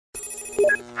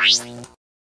Hey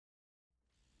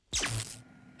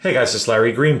guys, it's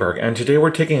Larry Greenberg, and today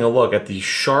we're taking a look at the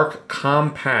Sharkk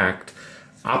Compact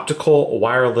Optical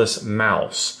Wireless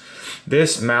Mouse.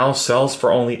 This mouse sells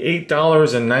for only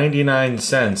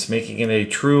 $8.99, making it a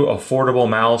true affordable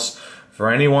mouse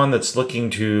for anyone that's looking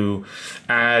to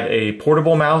add a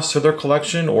portable mouse to their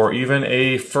collection, or even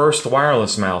a first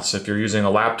wireless mouse. If you're using a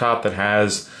laptop that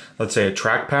has, let's say, a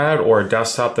trackpad, or a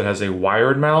desktop that has a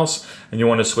wired mouse and you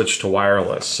want to switch to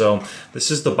wireless. So this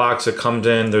is the box it comes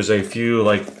in. There's a few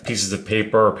pieces of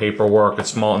paper, paperwork, a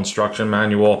small instruction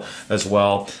manual as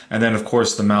well, and then of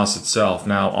course the mouse itself.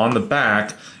 Now on the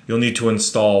back, you'll need to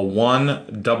install one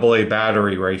AA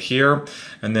battery right here,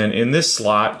 and then in this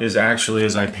slot is actually,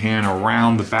 as I pan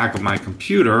around the back of my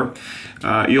computer,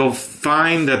 you'll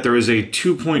find that there is a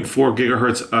 2.4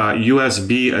 gigahertz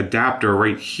USB adapter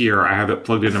right here. I have it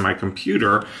plugged into my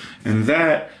computer, and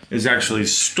that is actually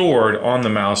stored on the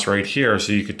mouse right here,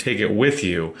 so you could take it with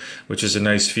you, which is a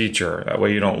nice feature. That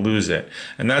way you don't lose it.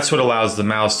 And that's what allows the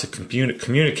mouse to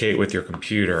communicate with your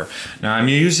computer. Now I'm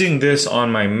using this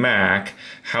on my Mac.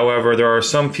 However, there are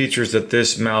some features that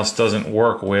this mouse doesn't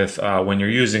work with when you're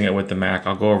using it with the Mac.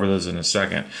 I'll go over those in a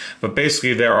second. But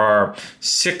basically there are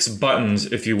 6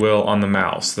 buttons, if you will, on the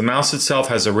mouse. The mouse itself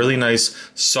has a really nice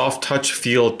soft touch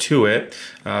feel to it.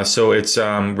 So it's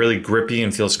really grippy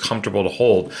and feels comfortable to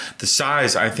hold. The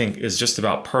size, I think, is just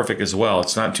about perfect as well.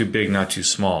 It's not too big, not too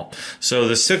small. So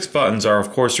the 6 buttons are,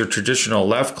 of course, your traditional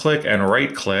left click and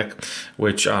right click,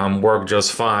 which work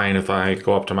just fine. If I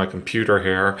go up to my computer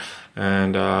here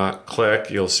and click,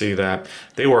 you'll see that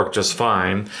they work just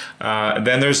fine.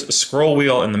 Then there's a scroll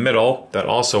wheel in the middle that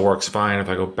also works fine. If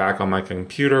I go back on my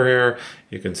computer here,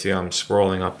 you can see I'm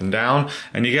scrolling up and down,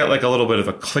 and you get like a little bit of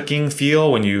a clicking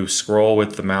feel when you scroll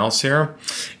with the mouse here.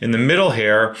 In the middle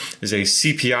here is a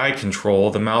CPI control.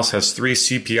 The mouse has 3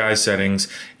 CPI settings,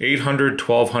 800,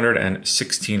 1200, and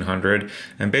 1600.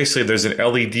 And basically there's an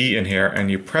LED in here,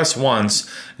 and you press once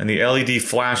and the LED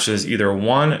flashes either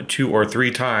 1, 2, or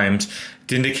 3 times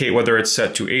to indicate whether it's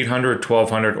set to 800,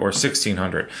 1200, or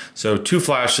 1600. So 2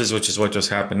 flashes, which is what just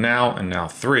happened now, and now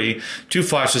 3. 2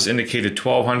 flashes indicated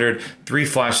 1200, 3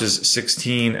 flashes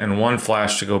 16, and 1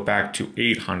 flash to go back to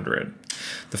 800.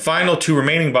 The final 2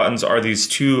 remaining buttons are these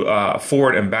 2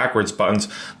 forward and backwards buttons.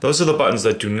 Those are the buttons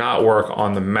that do not work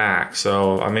on the Mac.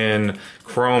 So I'm in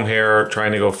Chrome here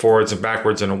trying to go forwards and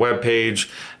backwards in a web page,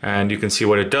 and you can see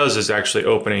what it does is actually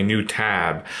open a new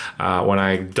tab. When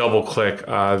I double click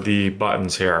the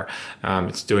buttons here,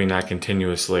 it's doing that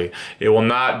continuously. It will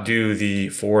not do the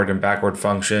forward and backward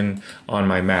function on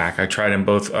my Mac. I tried in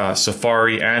both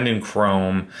Safari and in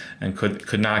Chrome and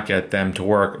could not get them to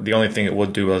work. The only thing it will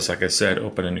do is, like I said,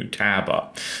 open a new tab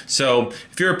up. So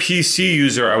if you're a PC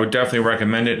user, I would definitely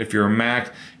recommend it. If you're a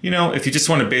Mac, you know, if you just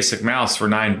want a basic mouse for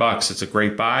 $9, it's a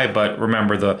great buy, but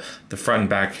remember the front and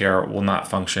back here will not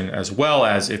function as well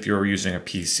as if you're using a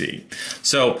PC.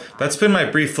 So that's been my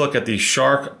brief look at the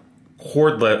Sharkk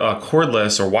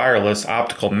cordless or wireless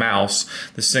optical mouse.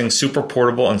 This thing's super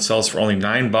portable and sells for only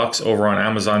 $9 over on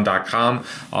Amazon.com.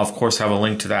 I'll of course have a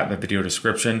link to that in the video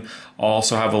description. I'll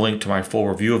also have a link to my full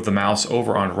review of the mouse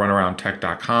over on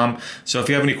runaroundtech.com. So if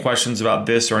you have any questions about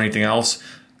this or anything else,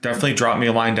 definitely drop me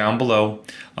a line down below.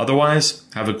 Otherwise,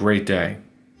 have a great day.